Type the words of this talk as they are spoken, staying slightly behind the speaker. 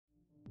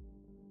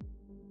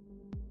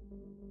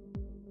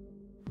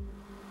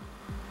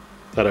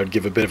Thought I'd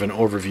give a bit of an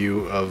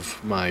overview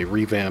of my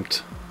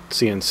revamped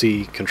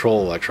CNC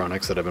control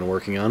electronics that I've been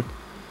working on.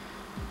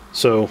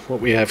 So what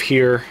we have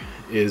here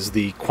is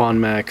the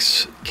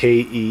Quanmax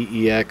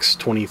KEEX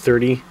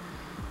 2030.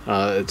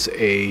 It's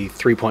a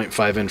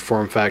 3.5 inch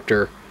form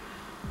factor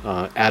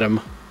Atom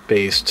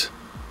based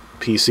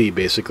PC,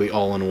 basically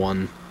all in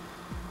one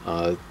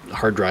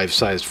hard drive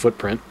sized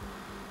footprint.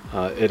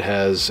 It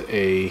has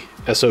a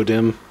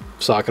SODIMM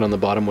socket on the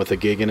bottom with a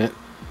gig in it,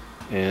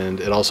 and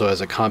it also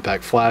has a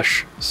compact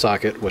flash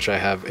socket, which I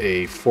have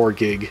a 4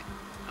 gig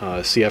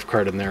CF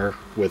card in there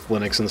with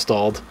Linux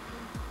installed,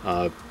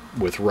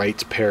 with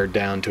writes pared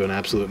down to an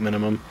absolute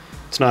minimum.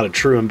 It's not a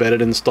true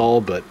embedded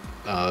install, but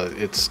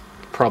it's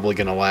probably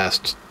going to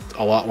last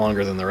a lot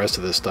longer than the rest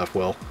of this stuff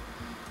will.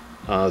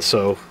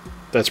 So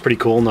that's pretty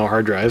cool, no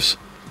hard drives.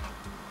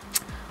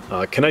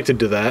 Connected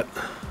to that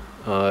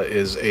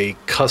is a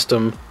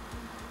custom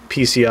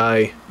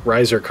PCI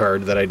riser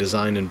card that I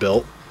designed and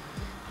built.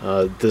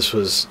 This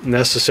was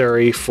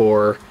necessary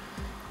for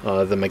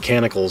the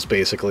mechanicals,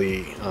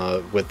 basically,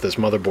 with this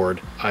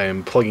motherboard. I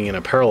am plugging in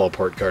a parallel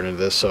port card into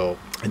this, so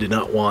I did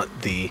not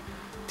want the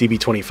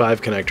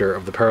DB25 connector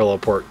of the parallel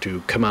port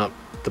to come out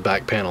the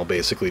back panel,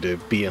 basically to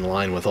be in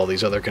line with all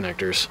these other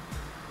connectors.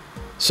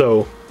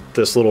 So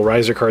this little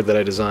riser card that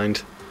I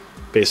designed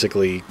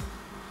basically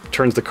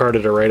turns the card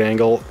at a right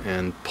angle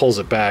and pulls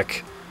it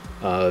back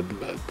a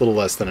little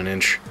less than an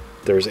inch.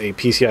 There's a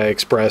PCI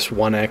Express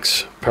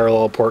 1X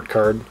parallel port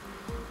card.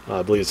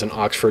 I believe it's an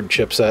Oxford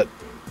chipset.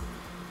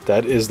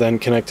 That is then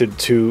connected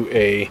to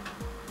a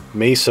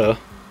Mesa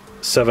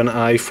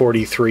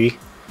 7i43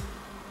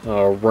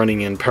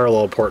 running in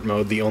parallel port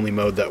mode, the only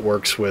mode that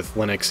works with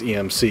Linux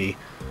EMC.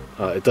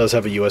 It does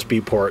have a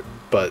USB port,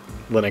 but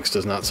Linux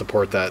does not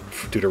support that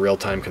due to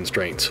real-time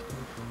constraints.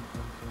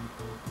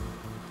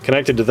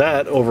 Connected to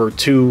that over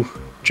 2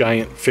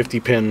 giant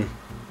 50-pin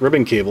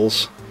ribbon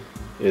cables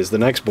is the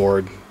next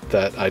board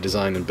that I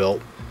designed and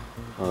built.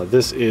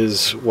 This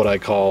is what I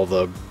call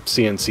the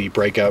CNC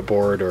Breakout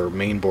Board or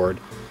main board.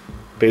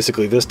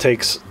 Basically, this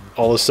takes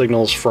all the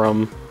signals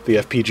from the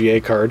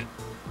FPGA card,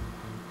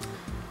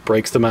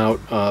 breaks them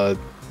out,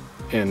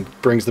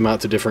 and brings them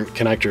out to different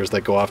connectors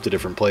that go off to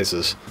different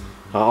places.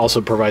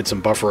 Also provides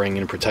some buffering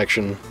and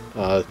protection.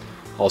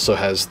 Also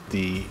has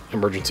the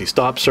emergency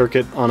stop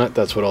circuit on it.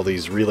 That's what all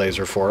these relays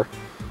are for.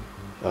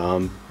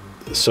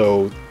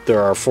 So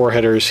there are 4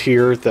 headers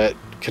here that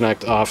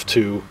connect off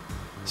to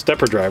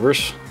stepper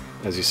drivers.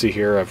 As you see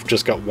here, I've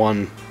just got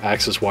one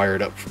axis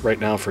wired up right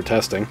now for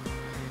testing.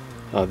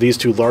 These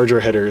 2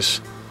 larger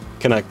headers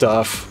connect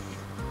off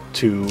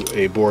to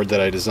a board that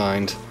I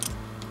designed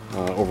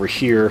over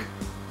here,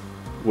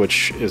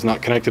 which is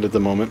not connected at the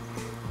moment.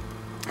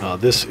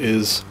 This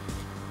is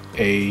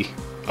a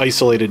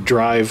isolated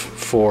drive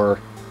for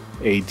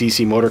a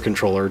DC motor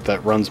controller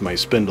that runs my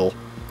spindle.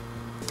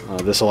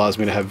 This allows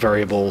me to have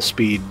variable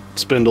speed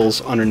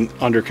spindles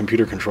under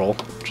computer control,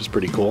 which is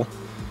pretty cool.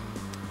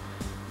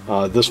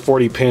 This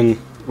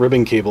 40-pin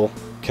ribbon cable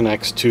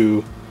connects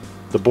to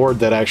the board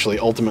that actually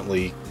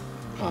ultimately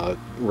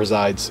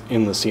resides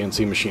in the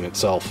CNC machine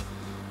itself.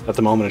 At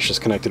the moment, it's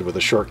just connected with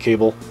a short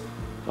cable.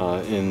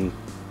 In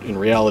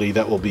reality,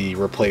 that will be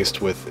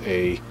replaced with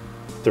a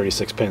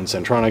 36-pin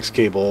Centronics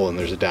cable, and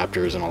there's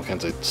adapters and all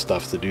kinds of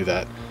stuff to do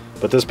that.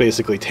 But this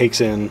basically takes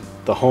in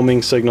the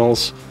homing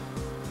signals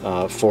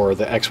for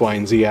the X, Y,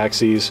 and Z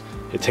axes.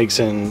 It takes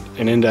in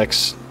an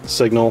index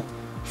signal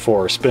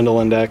for spindle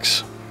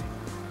index.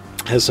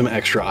 Has some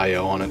extra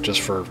I/O on it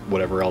just for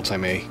whatever else I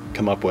may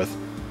come up with.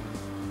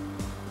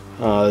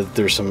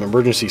 There's some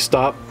emergency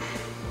stop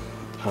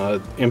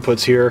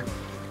inputs here.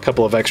 A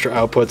couple of extra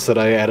outputs that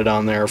I added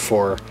on there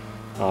for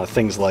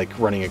things like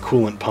running a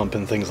coolant pump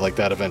and things like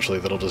that eventually,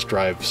 that'll just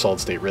drive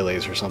solid-state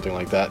relays or something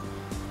like that.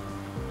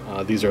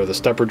 These are the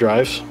stepper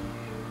drives.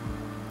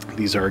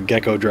 These are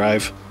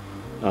Geckodrive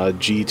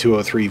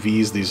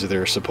G203Vs. These are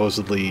their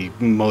supposedly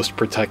most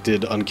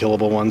protected,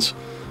 unkillable ones.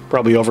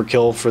 Probably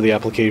overkill for the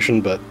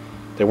application, but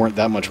they weren't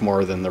that much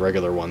more than the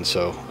regular ones,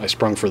 so I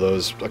sprung for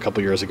those a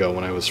couple years ago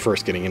when I was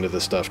first getting into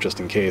this stuff, just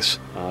in case.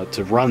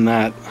 To run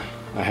that,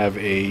 I have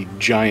a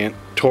giant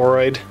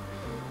toroid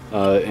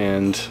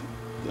and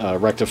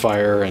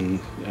rectifier and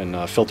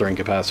filtering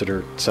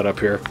capacitor set up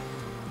here.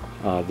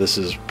 This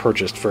is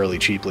purchased fairly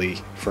cheaply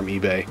from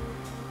eBay.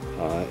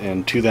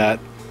 And to that,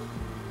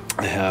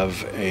 I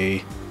have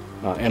a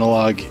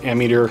analog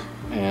ammeter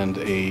and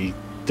a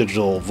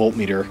digital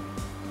voltmeter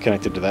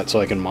connected to that, so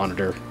I can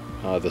monitor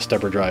the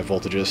stepper drive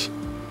voltages.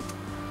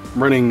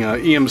 I'm running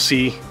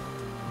EMC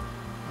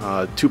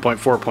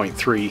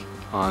 2.4.3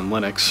 on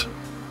Linux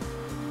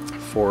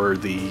for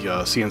the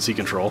CNC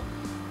control.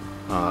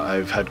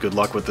 I've had good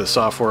luck with this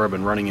software. I've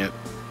been running it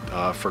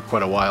for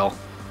quite a while,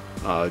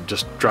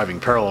 just driving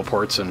parallel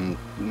ports, and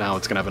now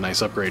it's going to have a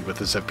nice upgrade with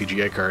this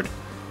FPGA card.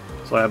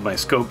 So I have my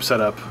scope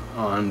set up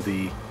on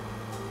the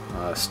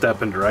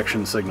step and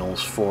direction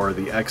signals for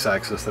the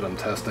x-axis that I'm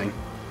testing,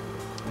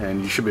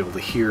 and you should be able to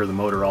hear the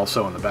motor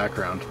also in the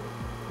background.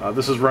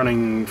 This is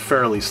running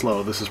fairly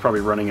slow. This is probably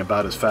running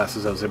about as fast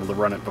as I was able to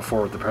run it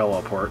before with the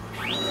parallel port.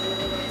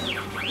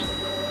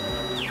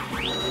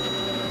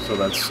 So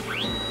that's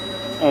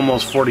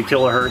almost 40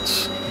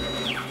 kilohertz.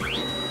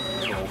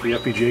 So the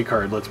FPGA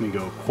card lets me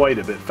go quite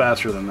a bit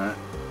faster than that.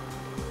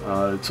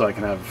 So I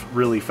can have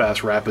really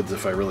fast rapids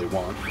if I really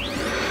want.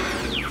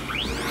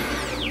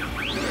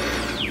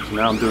 So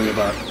now I'm doing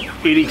about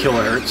 80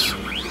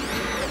 kilohertz.